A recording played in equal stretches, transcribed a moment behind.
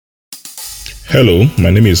Hello, my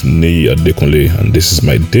name is Neyi Adekunle, and this is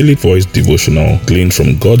my daily voice devotional gleaned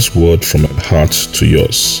from God's word from my heart to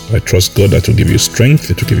yours. I trust God that will give you strength,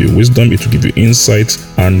 it will give you wisdom, it will give you insight,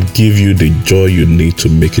 and give you the joy you need to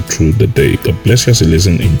make it through the day. God bless you as you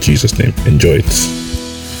listen in Jesus' name. Enjoy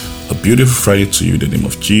it. A beautiful Friday to you in the name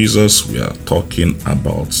of Jesus. We are talking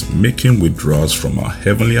about making withdrawals from our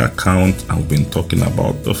heavenly account, and we've been talking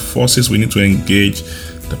about the forces we need to engage,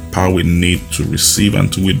 the power we need to receive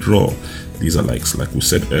and to withdraw. These are like we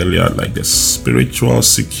said earlier, like the spiritual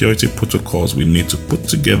security protocols we need to put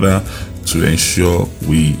together to ensure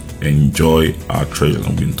we enjoy our treasure. And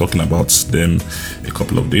we've been talking about them a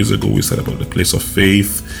couple of days ago. We said about the place of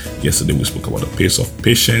faith. Yesterday we spoke about the place of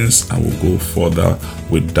patience, and we'll go further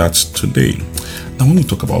with that today. Now, when we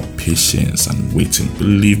talk about patience and waiting,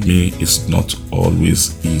 believe me, it's not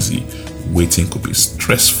always easy. Waiting could be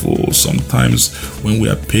stressful. Sometimes when we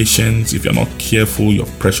are patient, if you're not careful, your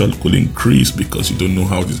pressure could increase because you don't know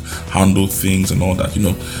how to handle things and all that,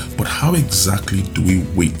 But how exactly do we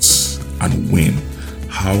wait and when?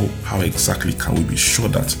 How exactly can we be sure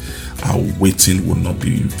that our waiting will not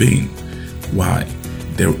be in vain? Why?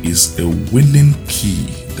 There is a winning key.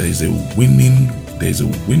 There is a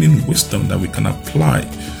winning wisdom that we can apply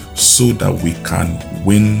so that we can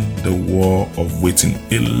win the war of waiting.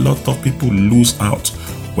 A lot of people lose out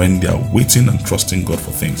when they are waiting and trusting God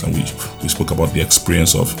for things. And we spoke about the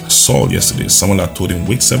experience of Saul yesterday. Someone had told him,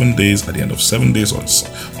 wait 7 days. At the end of 7 days, or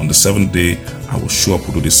on the seventh day, I will show up,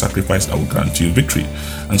 will do this sacrifice, I will guarantee you victory.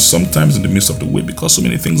 And sometimes in the midst of the wait, because so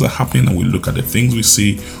many things are happening and we look at the things we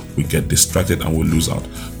see, we get distracted and we lose out.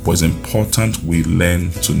 But it's important we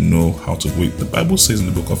learn to know how to wait. The Bible says in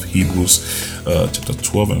the book of Hebrews, chapter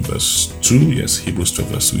 12 and verse 2, yes, Hebrews 12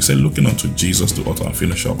 verse 2, he said, looking unto Jesus, the author and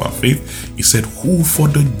finisher of our faith, he said, who for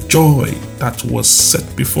the joy that was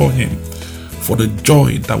set before him,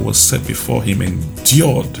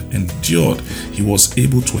 endured. He was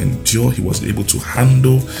able to endure. He was able to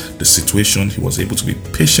handle the situation. He was able to be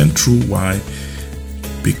patient through. Why?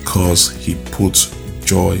 Because he put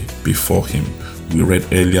joy before him. We read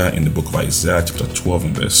earlier in the book of Isaiah chapter 12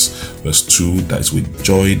 and verse 2, that is with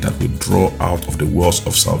joy that we draw out of the wells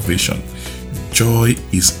of salvation. Joy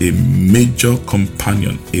is a major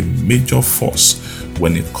companion, a major force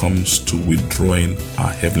when it comes to withdrawing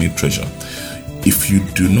our heavenly treasure. If you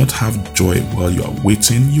do not have joy while you are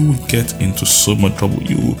waiting, you will get into so much trouble.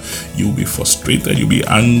 You will be frustrated, you'll be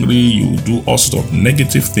angry, you will do all sorts of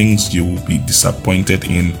negative things, you will be disappointed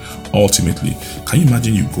in ultimately. Can you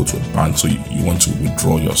imagine you go to a bank, so you want to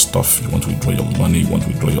withdraw your stuff, you want to withdraw your money, you want to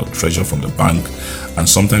withdraw your treasure from the bank, and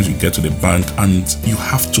sometimes you get to the bank and you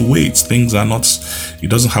have to wait. Things are not, it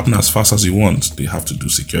doesn't happen as fast as you want. They have to do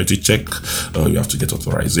security check, you have to get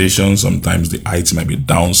authorization, sometimes the IT might be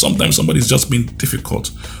down, sometimes somebody's just been difficult.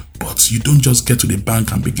 But you don't just get to the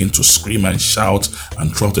bank and begin to scream and shout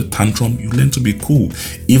and throw out a tantrum. You learn to be cool.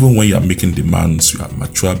 Even when you are making demands, you are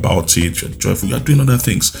mature about it, you're joyful, you are doing other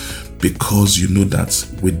things, because you know that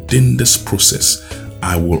within this process,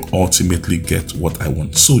 I will ultimately get what I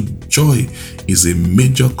want. So joy is a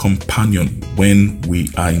major companion when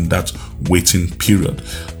we are in that waiting period.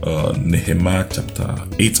 Nehemiah chapter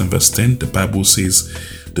 8 and verse 10, the Bible says,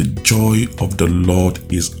 the joy of the Lord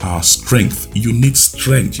is our strength. You need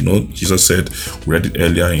strength. Jesus said, we read it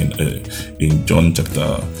earlier in John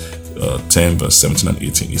chapter 10 verse 17 and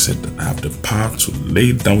 18. He said, I have the power to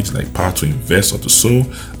lay it down, which is like power to invest or to sow,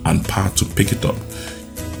 and power to pick it up.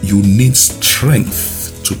 You need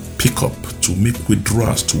strength to pick up, to make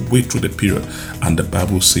withdrawals, to wait through the period. And the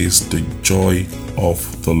Bible says the joy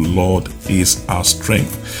of the Lord is our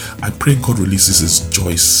strength. I pray God releases his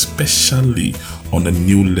joy especially on a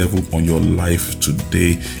new level on your life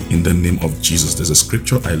today in the name of Jesus. There's a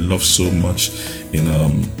scripture I love so much in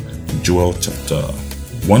Joel chapter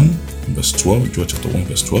 1 verse 12. Joel chapter 1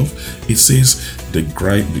 verse 12. It says, the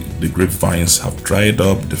grapevines have dried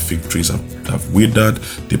up, the fig trees have withered,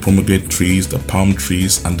 the pomegranate trees, the palm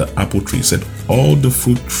trees, and the apple trees. Said all the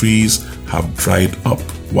fruit trees have dried up.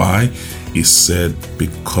 Why? It said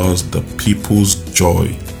because the people's joy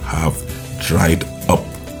have dried up.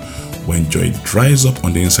 When joy dries up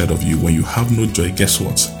on the inside of you, when you have no joy, guess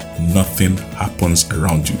what? Nothing happens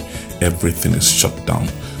around you. Everything is shut down.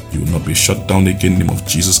 You will not be shut down again in the name of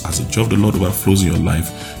Jesus. As the joy of the Lord overflows in your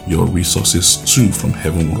life, your resources too from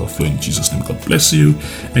heaven will overflow in Jesus' name. God bless you.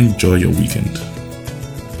 Enjoy your weekend.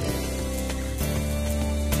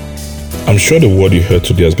 I'm sure the word you heard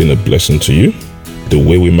today has been a blessing to you. The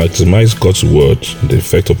way we maximize God's word, the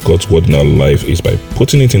effect of God's word in our life, is by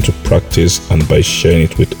putting it into practice and by sharing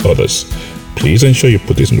it with others. Please ensure you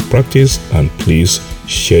put this into practice and please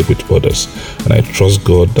share it with others. And I trust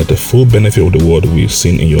God that the full benefit of the word will be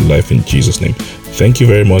seen in your life in Jesus' name. Thank you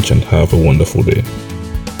very much and have a wonderful day.